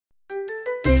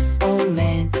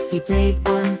he played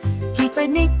one. He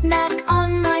played knick-knack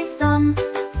on my thumb.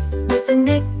 With a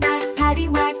knick-knack,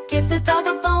 paddywhack, give the dog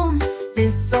a bone.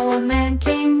 This old man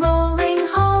came rolling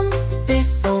home.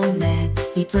 This old man,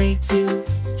 he played two.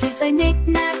 He played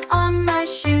knick-knack on my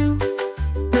shoe.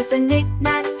 With a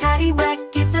knick-knack,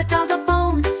 paddywhack, give the dog a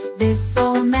bone. This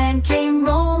old man came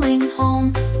rolling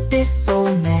home. This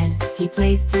old man, he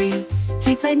played three.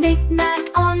 He played knick-knack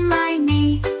on my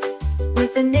knee.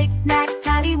 With a knick-knack,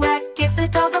 paddywhack, give the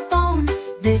dog a bone.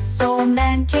 This old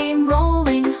man came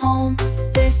rolling home.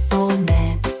 This old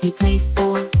man, he played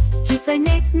four. He played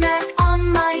knick-knack on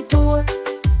my door.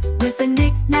 With a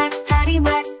knick-knack,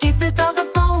 paddywhack, give the dog a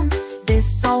bone.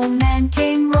 This old man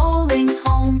came rolling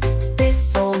home.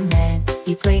 This old man,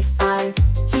 he played five.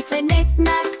 He played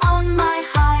knick-knack on my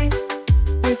hive.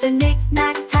 With a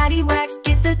knick-knack, paddywhack,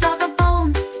 give the dog a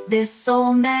bone. This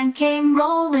old man came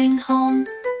rolling home.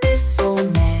 This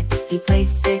old man, he played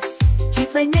six. He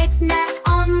played knick-knack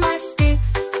on my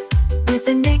sticks. With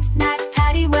a knick-knack,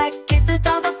 paddywhack, give the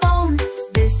dog a bone.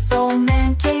 This old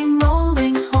man came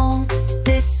rolling home.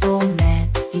 This old man,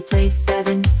 he played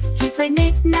seven. He played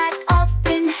knick-knack up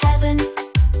in heaven.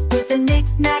 With a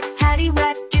knick-knack,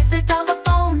 paddywhack, give the dog a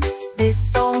bone.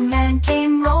 This old man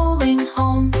came rolling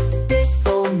home. This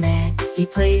old man, he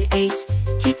played eight.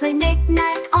 He played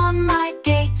knick-knack on my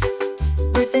gate.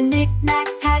 With a knick-knack,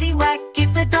 paddywhack,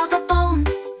 give the dog a bone.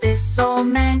 This old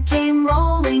man came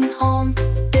rolling home.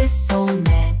 This old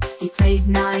man, he played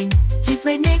nine. He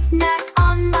played knick-knack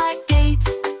on my gate.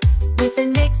 With a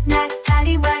knick-knack,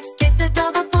 paddywhack, give the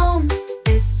dog a bone.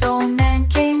 This old man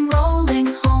came rolling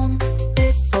home.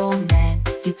 This old man,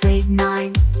 he played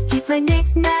nine. He played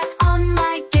knick-knack on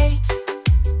my gate.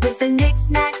 With a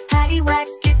knick-knack, paddywhack,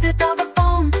 give the dog a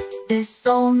bone. This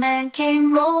old man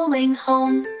came rolling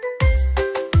home.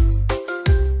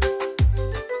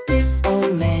 This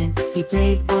old man, he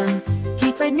played one.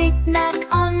 He played knick-knack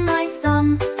on my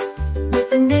thumb.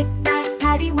 With a knick-knack,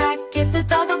 paddywhack, give the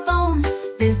dog a bone.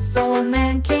 This old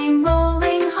man came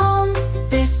rolling home.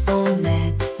 This old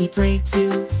man, he played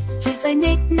two. He played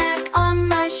knick-knack on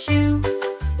my shoe.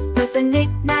 With a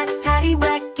knick-knack,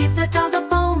 paddywhack, give the dog a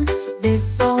bone.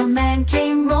 This old man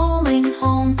came rolling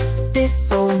home.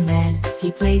 This old man,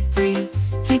 he played three.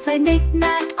 He played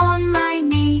knick-knack on my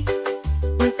knee.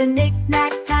 With a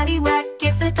knick-knack, paddywhack,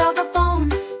 give the dog a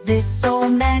bone. This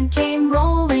old man came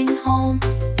rolling home.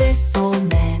 This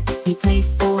old man, he played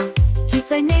four. He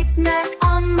played knick-knack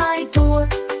on my door.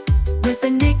 With a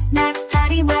knick-knack,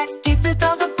 paddywhack, give the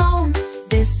dog a bone.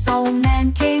 This old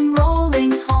man came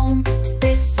rolling home.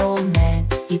 This old man,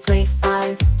 he played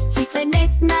five. He played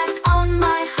knick-knack on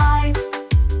my hive.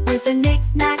 With a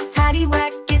knick-knack,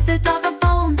 paddywhack, give the dog a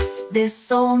bone.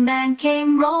 This old man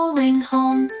came rolling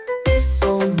home. This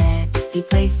old man, he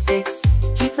played six.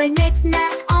 He played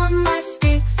knick-knack on my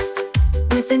sticks.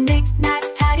 With a knick-knack,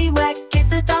 paddywhack, give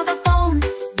the dog a bone.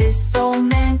 This old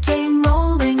man came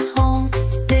rolling home.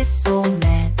 This old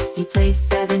man, he played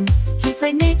seven. He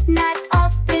played knick-knack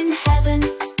up in heaven.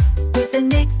 With a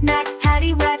knick-knack,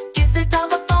 paddywhack, give the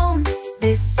dog a bone.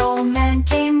 This old man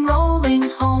came rolling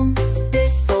home.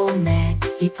 This old man,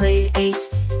 he played eight.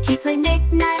 He played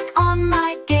knick-knack on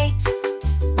my gate.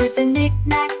 With a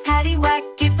knick-knack, paddywhack,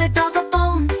 give the dog a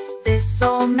bone. This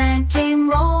old man came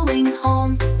rolling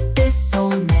home. This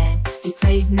old man, he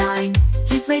played nine.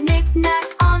 He played knick-knack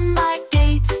on my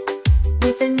gate.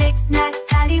 With a knick-knack,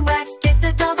 paddywhack, give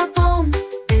the dog a bone.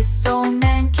 This old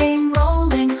man came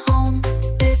rolling home.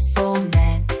 This old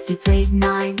man, he played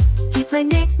nine. He played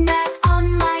knick-knack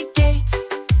on my gate.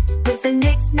 With a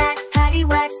knick-knack,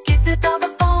 paddywhack, give the dog a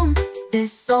bone.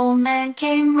 This old man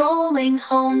came rolling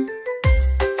home.